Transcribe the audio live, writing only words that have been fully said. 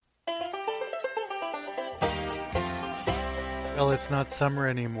Well, it's not summer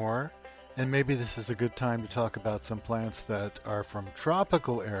anymore, and maybe this is a good time to talk about some plants that are from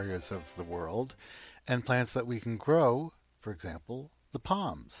tropical areas of the world and plants that we can grow, for example, the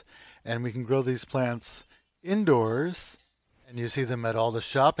palms. And we can grow these plants indoors, and you see them at all the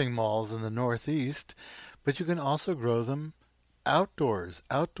shopping malls in the Northeast, but you can also grow them outdoors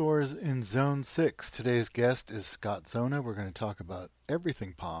in Zone 6. Today's guest is Scott Zona. We're going to talk about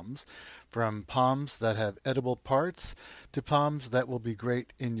everything palms, from palms that have edible parts to palms that will be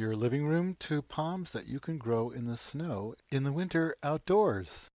great in your living room to palms that you can grow in the snow in the winter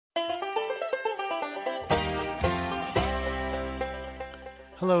outdoors.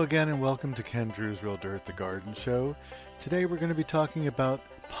 Hello again and welcome to Ken Drew's Real Dirt, the Garden Show. Today we're going to be talking about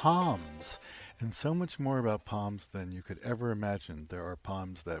palms. And so much more about palms than you could ever imagine. There are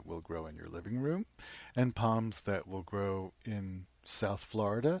palms that will grow in your living room, and palms that will grow in South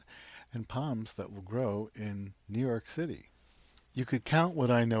Florida, and palms that will grow in New York City. You could count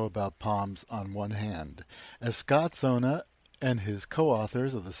what I know about palms on one hand. As Scott Zona and his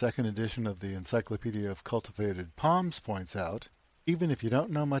co-authors of the second edition of the Encyclopedia of Cultivated Palms points out, even if you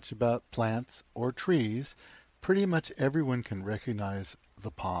don't know much about plants or trees, pretty much everyone can recognize the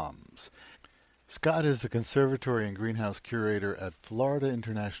palms. Scott is the conservatory and greenhouse curator at Florida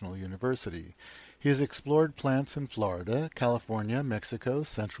International University. He has explored plants in Florida, California, Mexico,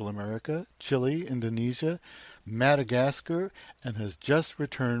 Central America, Chile, Indonesia, Madagascar, and has just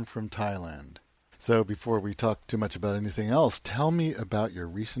returned from Thailand. So before we talk too much about anything else, tell me about your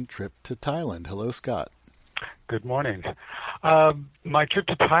recent trip to Thailand. Hello, Scott. Good morning. My trip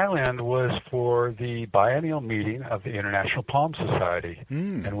to Thailand was for the biennial meeting of the International Palm Society.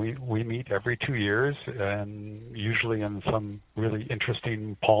 And we meet every 2 years, and usually in some really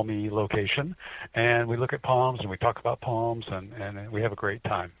interesting palmy location. And we look at palms and we talk about palms, and we have a great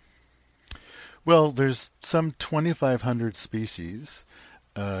time. Well, there's some 2,500 species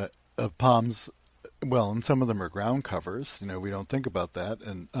of palms. Well, and some of them are ground covers. You know, we don't think about that,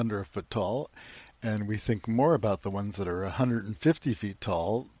 and under a foot tall. And we think more about the ones that are 150 feet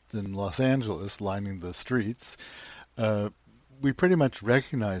tall in Los Angeles, lining the streets. We pretty much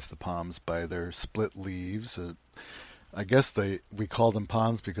recognize the palms by their split leaves. I guess we call them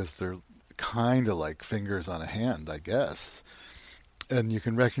palms because they're kind of like fingers on a hand, I guess. And you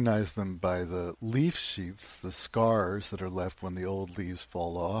can recognize them by the leaf sheaths, the scars that are left when the old leaves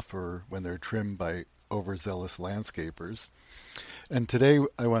fall off or when they're trimmed by overzealous landscapers. And today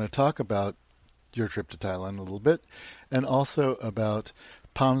I want to talk about your trip to Thailand a little bit, and also about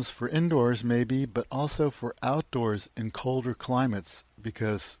palms for indoors maybe, but also for outdoors in colder climates,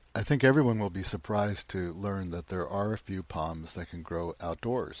 because I think everyone will be surprised to learn that there are a few palms that can grow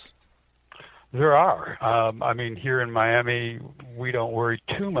outdoors. There are. I mean, here in Miami, we don't worry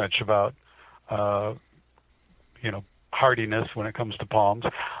too much about, hardiness when it comes to palms,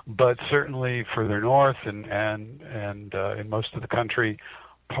 but certainly further north and in most of the country,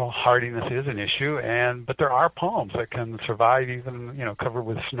 hardiness is an issue, but there are palms that can survive even covered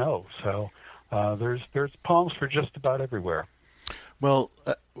with snow. So there's palms for just about everywhere. Well,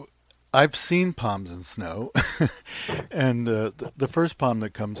 I've seen palms in snow, and the first palm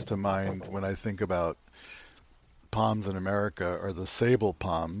that comes to mind when I think about palms in America are the sable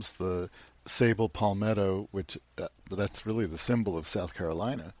palms, the sable palmetto, which that's really the symbol of South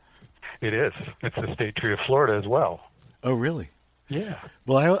Carolina. It is. It's the state tree of Florida as well. Oh, really? Yeah.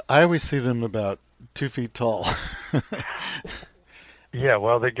 Well, I always see them about 2 feet tall. Yeah,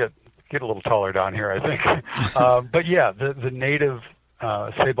 well, they get a little taller down here, I think. But yeah, the native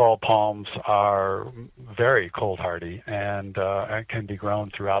sabal palms are very cold hardy and can be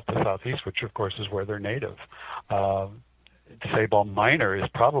grown throughout the southeast, which of course is where they're native. Sabal minor is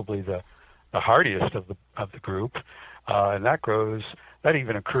probably the hardiest of the group, and that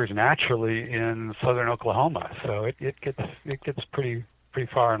even occurs naturally in southern Oklahoma, so it gets pretty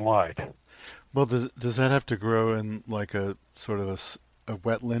far and wide. Well, does that have to grow in like a sort of a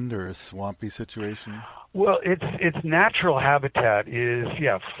wetland or a swampy situation? Well, its natural habitat is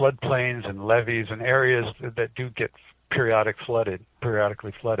floodplains and levees and areas that do get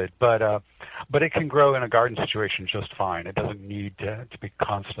periodically flooded, but it can grow in a garden situation just fine. It doesn't need to be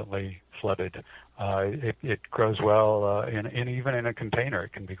constantly flooded. It grows well even in a container.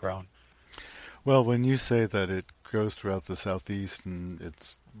 It can be grown. Well, when you say that it grows throughout the southeast and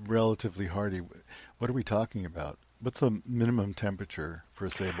it's relatively hardy, what are we talking about? What's the minimum temperature for a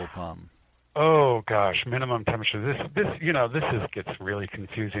sable palm? Oh gosh, minimum temperature. This gets really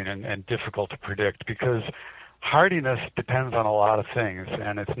confusing and difficult to predict because hardiness depends on a lot of things,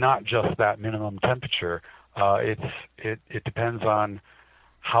 and it's not just that minimum temperature. It depends on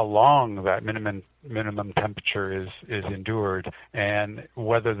how long that minimum temperature is endured, and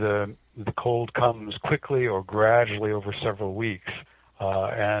whether the cold comes quickly or gradually over several weeks,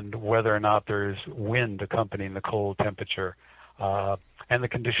 and whether or not there's wind accompanying the cold temperature, and the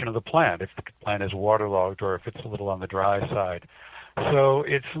condition of the plant, if the plant is waterlogged or if it's a little on the dry side. So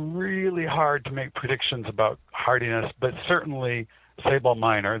it's really hard to make predictions about hardiness, but certainly Sabal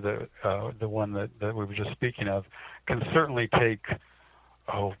minor, the one that we were just speaking of, can certainly take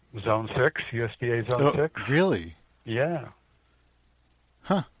Zone 6, USDA Zone 6. Really? Yeah.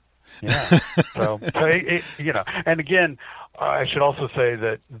 Huh. Yeah. So and again, I should also say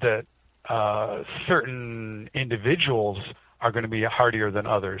that certain individuals are going to be hardier than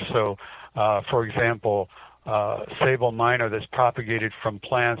others. So, for example, Sabal minor that's propagated from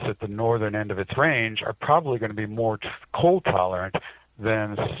plants at the northern end of its range are probably going to be more cold tolerant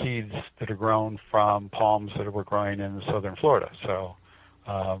than seeds that are grown from palms that were growing in southern Florida. So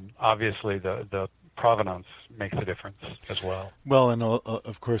obviously the provenance makes a difference as well. Well, and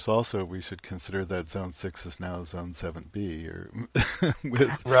of course also we should consider that Zone 6 is now Zone 7B or with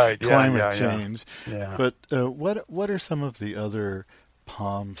climate change. Yeah. But what are some of the other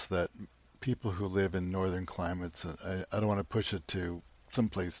palms that people who live in northern climates, I don't want to push it to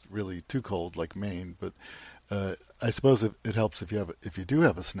someplace really too cold like Maine, but I suppose it helps if you do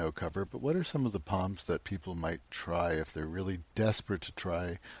have a snow cover, but what are some of the palms that people might try if they're really desperate to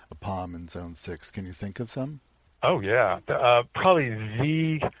try a palm in Zone 6? Can you think of some? Oh, yeah. Probably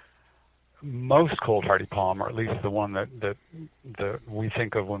the most cold hardy palm, or at least the one that we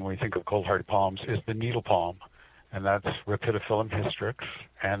think of when we think of cold hardy palms, is the needle palm. And that's Rhipidophyllum hystrix,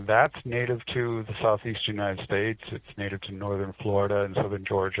 and that's native to the southeast United States. It's native to northern Florida and southern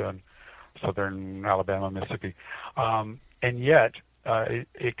Georgia and southern Alabama, Mississippi. And yet,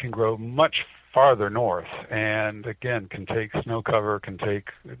 it can grow much farther north, and again, can take snow cover, can take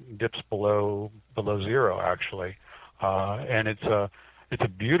dips below zero, actually. And it's a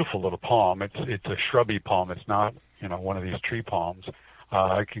beautiful little palm. It's a shrubby palm. It's not, one of these tree palms.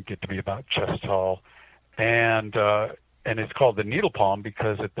 It can get to be about chest tall. And it's called the needle palm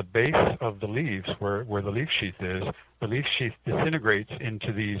because at the base of the leaves, where the leaf sheath is, the leaf sheath disintegrates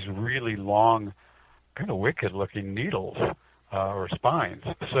into these really long, kind of wicked-looking needles or spines.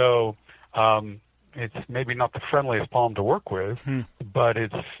 So it's maybe not the friendliest palm to work with, but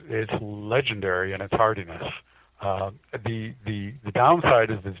it's legendary in its hardiness. The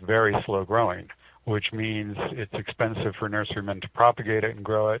downside is it's very slow growing, which means it's expensive for nurserymen to propagate it and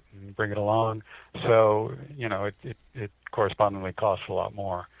grow it and bring it along. So, it correspondingly costs a lot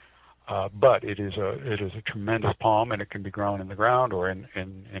more. But it is a tremendous palm, and it can be grown in the ground or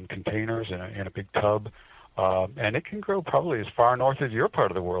in containers in a big tub. And it can grow probably as far north as your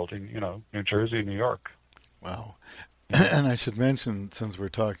part of the world, in New Jersey, New York. Wow. And I should mention, since we're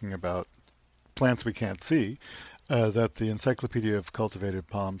talking about plants we can't see, that the Encyclopedia of Cultivated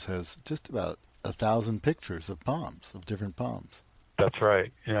Palms has just about 1,000 pictures of palms, of different palms. That's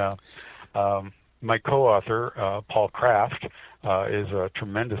right, yeah. My co-author, Paul Kraft, is a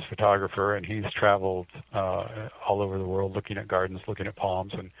tremendous photographer, and he's traveled all over the world looking at gardens, looking at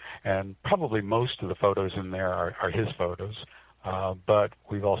palms, and probably most of the photos in there are his photos. But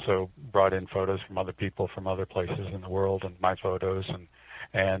we've also brought in photos from other people from other places in the world, and my photos,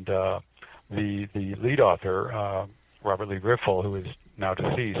 and the lead author, Robert Lee Riffle, who is now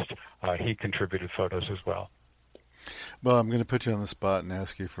deceased, he contributed photos as well. Well, I'm going to put you on the spot and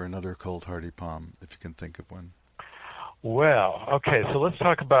ask you for another cold hardy palm, if you can think of one. Well, okay, so let's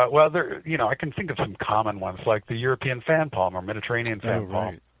talk about, I can think of some common ones, like the European fan palm or Mediterranean fan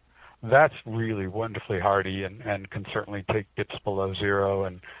palm. That's really wonderfully hardy and can certainly take dips below zero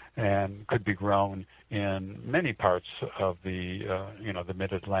and could be grown in many parts of the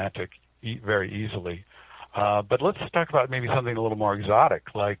mid-Atlantic very easily. But let's talk about maybe something a little more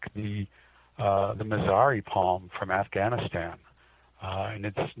exotic, like the Mazari palm from Afghanistan. And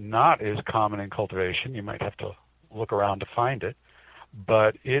it's not as common in cultivation. You might have to look around to find it.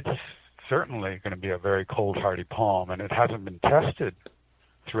 But it's certainly going to be a very cold hardy palm, and it hasn't been tested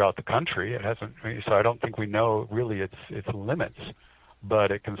throughout the country. It hasn't, so I don't think we know really its limits,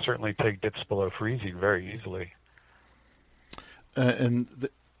 but it can certainly take dips below freezing very easily. And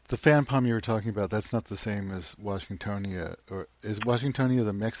the fan palm you were talking about, that's not the same as Washingtonia, or is Washingtonia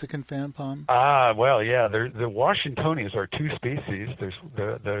the Mexican fan palm? Well, yeah, the Washingtonias are two species. There's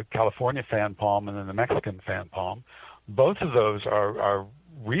the California fan palm and then the Mexican fan palm. Both of those are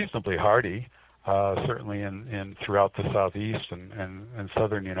reasonably hardy, certainly in throughout the southeast and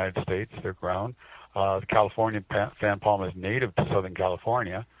southern United States. They're grown. The California fan palm is native to Southern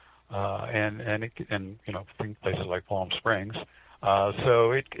California, and think places like Palm Springs.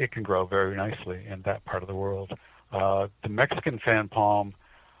 So it can grow very nicely in that part of the world. The Mexican fan palm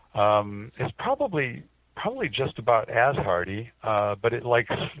is probably just about as hardy, but it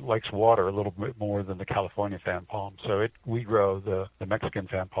likes water a little bit more than the California fan palm. So we grow the Mexican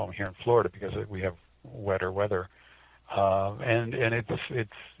fan palm here in Florida because we have wetter weather, and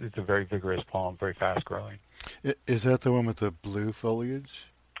it's a very vigorous palm, very fast growing. Is that the one with the blue foliage?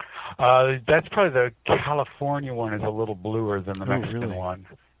 That's probably the California one is a little bluer than the Mexican really? one.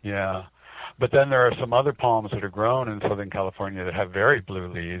 Yeah. But then there are some other palms that are grown in Southern California that have very blue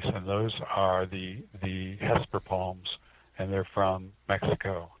leaves, and those are the Hesper palms, and they're from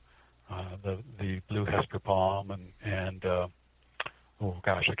Mexico. The blue Hesper palm and oh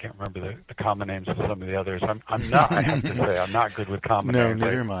gosh, I can't remember the common names of some of the others. I'm not. I have to say, I'm not good with common names. No,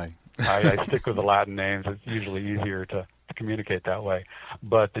 neither am I. I stick with the Latin names. It's usually easier to communicate that way.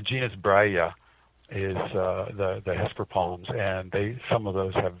 But the genus Brailla is the Hesper palms, and some of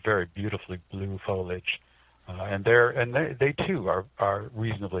those have very beautifully blue foliage, and they too are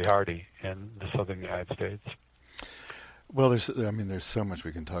reasonably hardy in the southern United States. Well, there's so much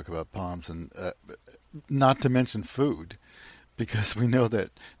we can talk about palms, and not to mention food, because we know that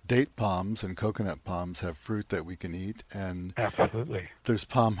date palms and coconut palms have fruit that we can eat, and absolutely, there's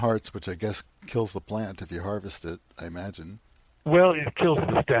palm hearts, which I guess kills the plant if you harvest it, I imagine. Well, it kills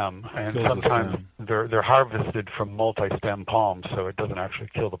the stem, and sometimes they're harvested from multi-stem palms, so it doesn't actually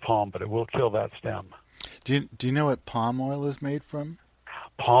kill the palm, but it will kill that stem. Do you know what palm oil is made from?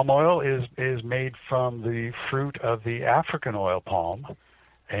 Palm oil is made from the fruit of the African oil palm,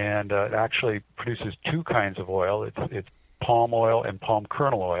 and it actually produces two kinds of oil. It's palm oil and palm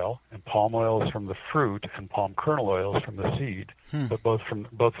kernel oil, and palm oil is from the fruit, and palm kernel oil is from the seed, but both from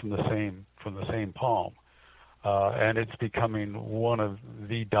the same palm. And it's becoming one of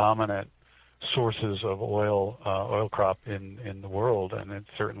the dominant sources of oil crop in the world, and it's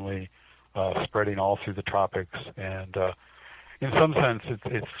certainly spreading all through the tropics. And in some sense,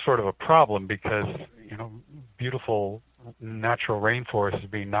 it's sort of a problem because beautiful natural rainforest is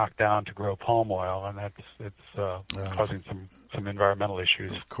being knocked down to grow palm oil, and it's causing some environmental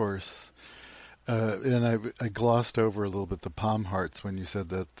issues. Of course. And I glossed over a little bit the palm hearts when you said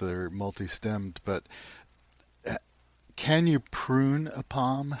that they're multi-stemmed, but can you prune a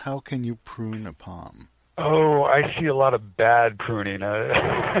palm? How can you prune a palm? Oh, I see a lot of bad pruning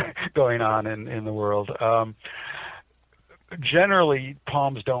going on in the world. Generally,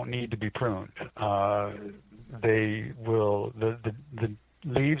 palms don't need to be pruned. They will the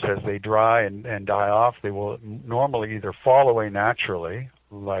leaves, as they dry and die off, they will normally either fall away naturally,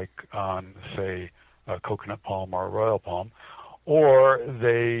 like on, say, a coconut palm or a royal palm, or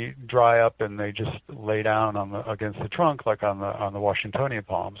they dry up and they just lay down against the trunk, like on the Washingtonia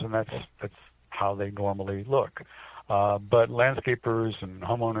palms, and that's how they normally look. But landscapers and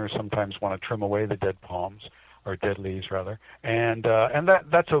homeowners sometimes want to trim away the dead palms, or dead leaves rather, and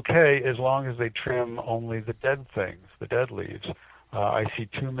that's okay as long as they trim only the dead things, the dead leaves. I see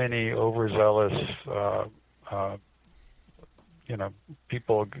too many overzealous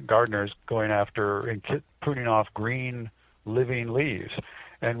people, gardeners, going after and pruning off green living leaves.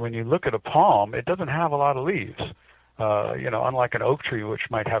 And when you look at a palm, it doesn't have a lot of leaves. Unlike an oak tree, which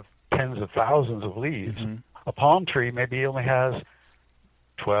might have tens of thousands of leaves, a palm tree maybe only has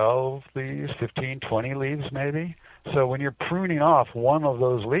 12 leaves, 15, 20 leaves maybe. So when you're pruning off one of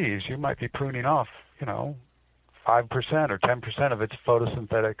those leaves, you might be pruning off, 5% or 10% of its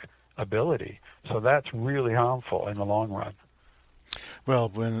photosynthetic ability. So that's really harmful in the long run. Well,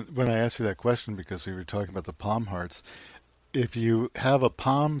 when I asked you that question, because we were talking about the palm hearts, if you have a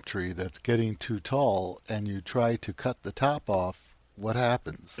palm tree that's getting too tall and you try to cut the top off, what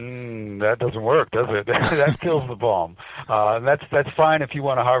happens? That doesn't work, does it? That kills the palm. That's fine if you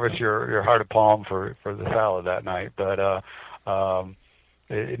want to harvest your heart of palm for the salad that night, but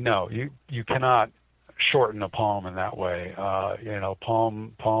no, you cannot shorten a palm in that way.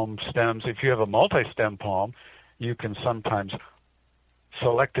 Palm stems. If you have a multi-stem palm, you can sometimes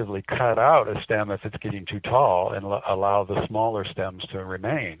selectively cut out a stem if it's getting too tall and allow the smaller stems to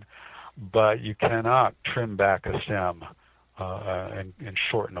remain. But you cannot trim back a stem and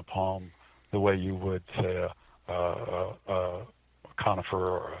shorten a palm the way you would, say, a conifer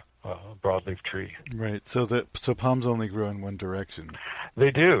or a broadleaf tree. Right. So palms only grow in one direction.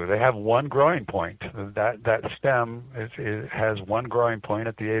 They do. They have one growing point. That stem has one growing point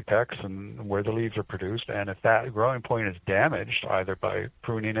at the apex and where the leaves are produced. And if that growing point is damaged, either by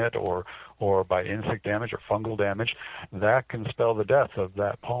pruning it or by insect damage or fungal damage, that can spell the death of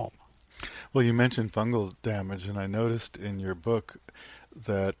that palm. Well, you mentioned fungal damage, and I noticed in your book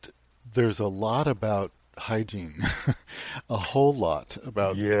that there's a lot about hygiene, a whole lot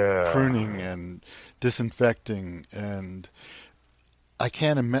about Yeah. pruning and disinfecting, and I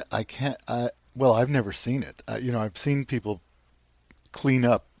can't. Well, I've never seen it. I've seen people clean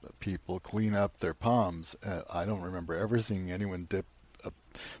up their palms. I don't remember ever seeing anyone dip up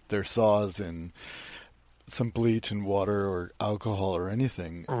their saws in some bleach and water or alcohol or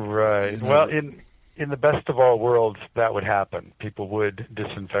anything. Right. You Well, know, in the best of all worlds, that would happen. People would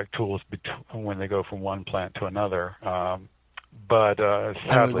disinfect tools when they go from one plant to another. But anyway,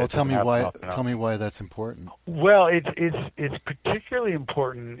 sadly, well, it doesn't happen often tell enough. me why that's important. Well, it's particularly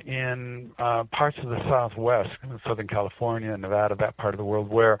important in parts of the Southwest, Southern California, Nevada, that part of the world,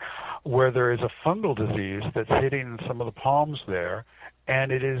 where there is a fungal disease that's hitting some of the palms there,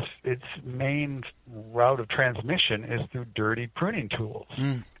 and its main route of transmission is through dirty pruning tools,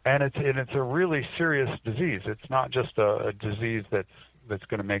 Mm. and it's a really serious disease. It's not just a disease that's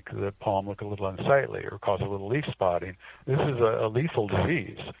going to make the palm look a little unsightly or cause a little leaf spotting. This is a lethal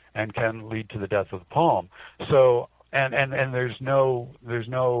disease and can lead to the death of the palm. So, and there's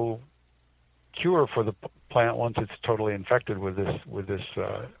no cure for the plant once it's totally infected with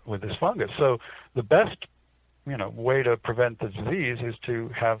this fungus. So, the best way to prevent the disease is to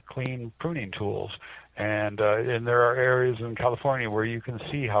have clean pruning tools. And there are areas in California where you can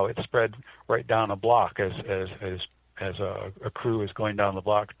see how it spread right down a block as a crew is going down the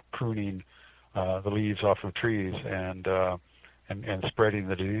block pruning the leaves off of trees and spreading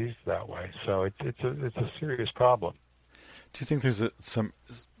the disease that way. So it's a serious problem. Do you think there's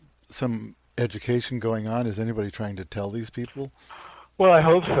some education going on? Is anybody trying to tell these people? Well, I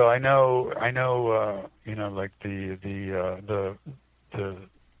hope so. I know. Like the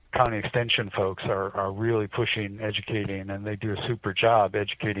county extension folks are really pushing, educating, and they do a super job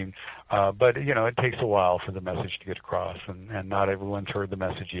educating. But it takes a while for the message to get across, and not everyone's heard the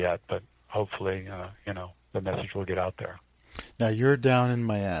message yet. But hopefully, the message will get out there. Now you're down in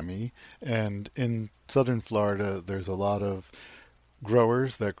Miami, and in southern Florida, there's a lot of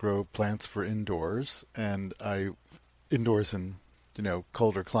growers that grow plants for indoors, and indoors in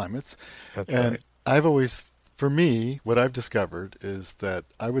colder climates. That's And right. I've always, for me, what I've discovered is that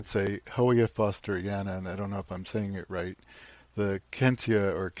I would say Hoya fosteriana, and I don't know if I'm saying it right, the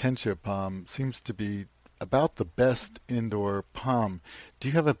Kentia palm seems to be about the best indoor palm. Do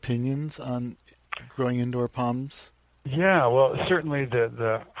you have opinions on growing indoor palms? Yeah, well, certainly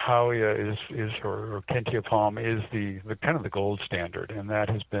the Hoya or Kentia palm is the kind of the gold standard, and that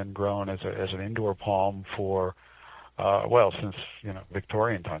has been grown as an indoor palm for since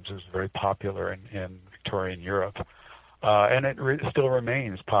Victorian times. It was very popular in Victorian Europe, and it still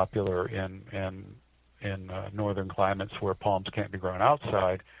remains popular in northern climates where palms can't be grown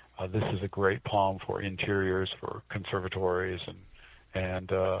outside. This is a great palm for interiors, for conservatories, and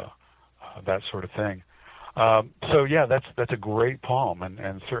that sort of thing. So yeah, that's a great palm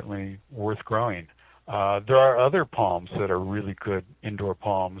and certainly worth growing. There are other palms that are really good indoor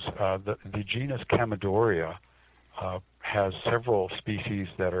palms. The genus Chamaedorea has several species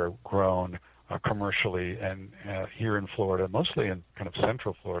that are grown commercially and here in Florida, mostly in kind of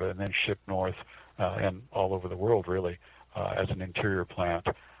central Florida, and then shipped north and all over the world really as an interior plant.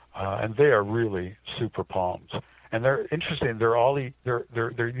 And they are really super palms. And they're interesting.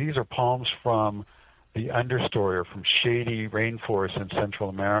 These are palms from the understory or from shady rainforests in Central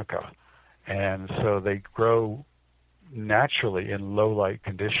America. And so they grow naturally in low light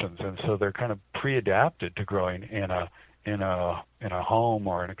conditions, and so they're kind of pre-adapted to growing in a home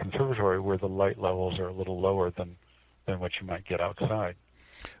or in a conservatory where the light levels are a little lower than what you might get outside.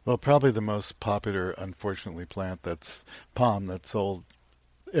 Well, probably the most popular, unfortunately, palm that's sold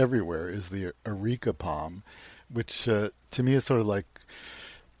everywhere is the Areca palm, which to me is sort of like,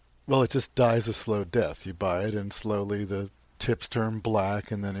 well, it just dies a slow death. You buy it and slowly the tips turn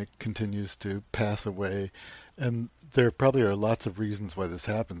black and then it continues to pass away. And there probably are lots of reasons why this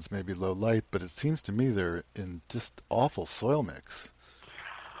happens, maybe low light, but it seems to me they're in just awful soil mix.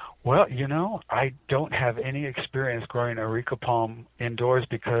 Well, I don't have any experience growing Areca palm indoors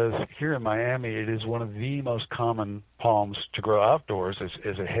because here in Miami it is one of the most common palms to grow outdoors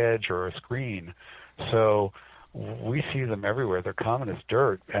as a hedge or a screen. So we see them everywhere. They're common as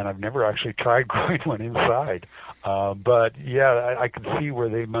dirt, and I've never actually tried growing one inside. But yeah, I can see where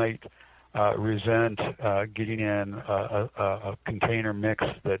they might resent getting in a container mix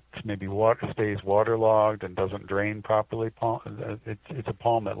that maybe stays waterlogged and doesn't drain properly. It's a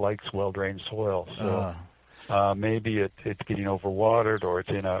palm that likes well-drained soil, so maybe it's getting overwatered, or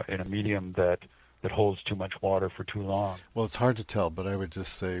it's in a medium that holds too much water for too long. Well, it's hard to tell, but I would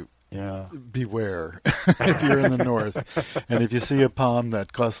just say Yeah. beware if you're in the north. And if you see a palm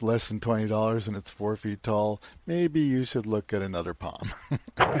that costs less than $20 and it's 4 feet tall, maybe you should look at another palm.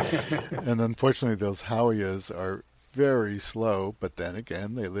 And unfortunately, those Howias are very slow, but then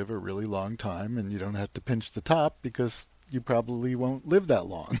again, they live a really long time, and you don't have to pinch the top because you probably won't live that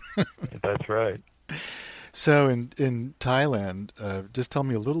long. That's right. So in Thailand, just tell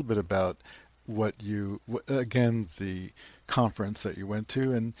me a little bit about again, the conference that you went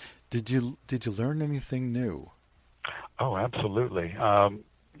to, and did you learn anything new? Oh, absolutely.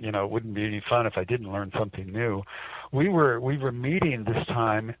 It wouldn't be any fun if I didn't learn something new. We were meeting this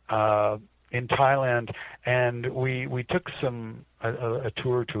time in Thailand, and we took a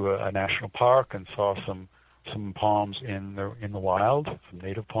tour to a national park and saw some palms in the wild, some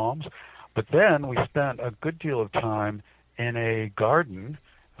native palms. But then we spent a good deal of time in a garden,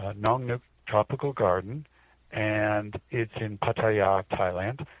 Nong Nuk Tropical Garden, and it's in Pattaya,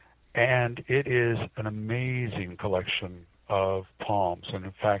 Thailand, and it is an amazing collection of palms. And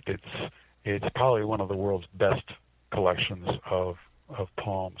in fact, it's probably one of the world's best collections of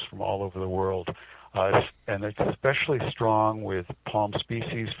palms from all over the world. And it's especially strong with palm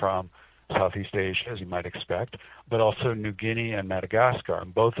species from Southeast Asia, as you might expect, but also New Guinea and Madagascar.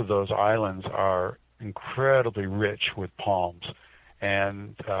 And both of those islands are incredibly rich with palms.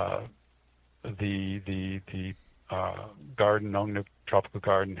 And the garden, Nong Nuk Tropical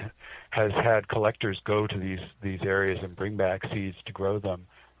Garden, has had collectors go to these areas and bring back seeds to grow them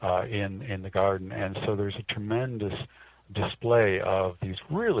in the garden. And so there's a tremendous display of these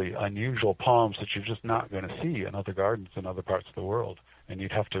really unusual palms that you're just not going to see in other gardens in other parts of the world. And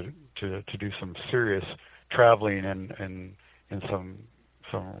you'd have to do some serious traveling in some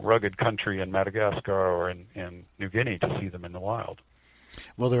rugged country in Madagascar or in New Guinea to see them in the wild.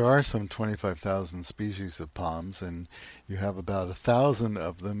 Well, there are some 25,000 species of palms, and you have about 1,000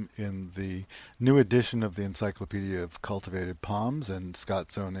 of them in the new edition of the Encyclopedia of Cultivated Palms, and Scott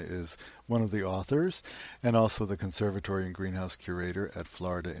Zona is one of the authors, and also the conservatory and greenhouse curator at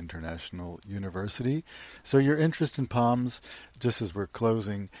Florida International University. So your interest in palms, just as we're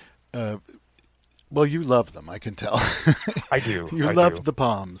closing, well, you love them, I can tell. I do. You love the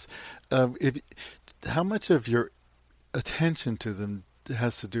palms. How much of your attention to them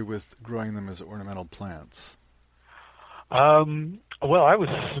has to do with growing them as ornamental plants? Well, I was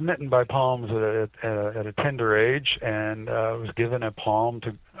smitten by palms at a tender age, and was given a palm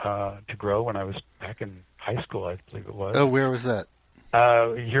to grow when I was back in high school, I believe it was. Oh, where was that?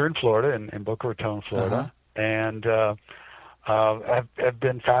 Here in Florida, in Boca Raton, Florida. Uh-huh. And I've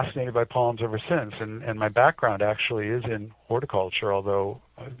been fascinated by palms ever since. And my background actually is in horticulture, although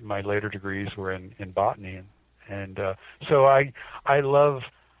my later degrees were in botany. And so I love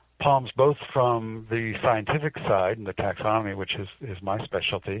palms both from the scientific side and the taxonomy, which is my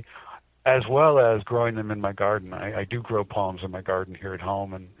specialty, as well as growing them in my garden. I do grow palms in my garden here at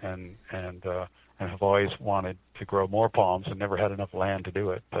home, and have always wanted to grow more palms and never had enough land to do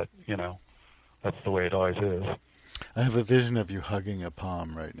it. But that's the way it always is. I have a vision of you hugging a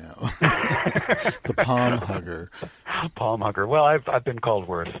palm right now. The palm hugger. Palm hugger. Well, I've been called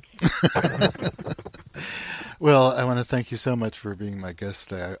worse. Well, I want to thank you so much for being my guest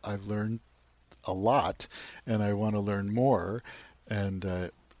today. I've learned a lot, and I want to learn more. And I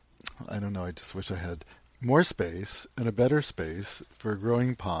don't know, I just wish I had more space and a better space for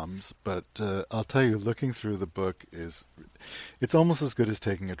growing palms. But I'll tell you, looking through the book it's almost as good as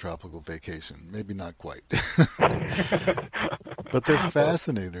taking a tropical vacation. Maybe not quite. But they're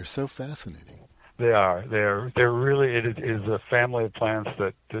fascinating. They're so fascinating. They are. They're really, it is a family of plants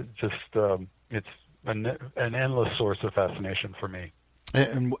that just, it's an endless source of fascination for me.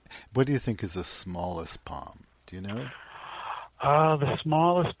 And what do you think is the smallest palm? Do you know? The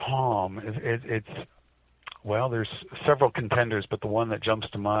smallest palm, well, there's several contenders, but the one that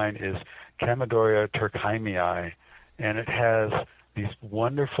jumps to mind is Chamaedorea turkheimii, and it has these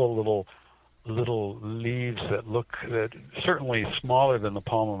wonderful little leaves that certainly smaller than the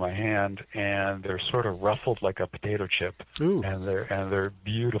palm of my hand, and they're sort of ruffled like a potato chip. Ooh. And they're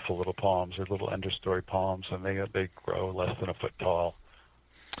beautiful little palms. They're little understory palms, and they grow less than a foot tall.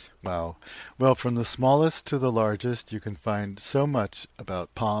 Wow. Well, from the smallest to the largest, you can find so much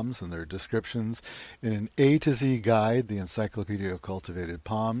about palms and their descriptions in an A to Z guide, the Encyclopedia of Cultivated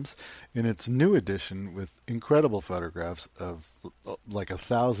Palms, in its new edition with incredible photographs of like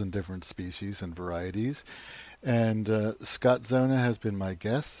 1,000 different species and varieties. And Scott Zona has been my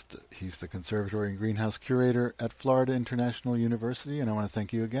guest. He's the conservatory and greenhouse curator at Florida International University. And I want to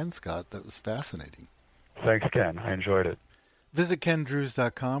thank you again, Scott. That was fascinating. Thanks, Ken. I enjoyed it. Visit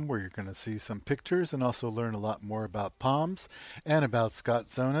kendrews.com where you're going to see some pictures and also learn a lot more about palms and about Scott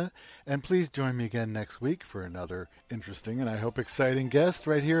Zona. And please join me again next week for another interesting and I hope exciting guest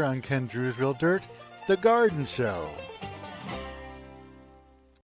right here on Ken Drew's Real Dirt, The Garden Show.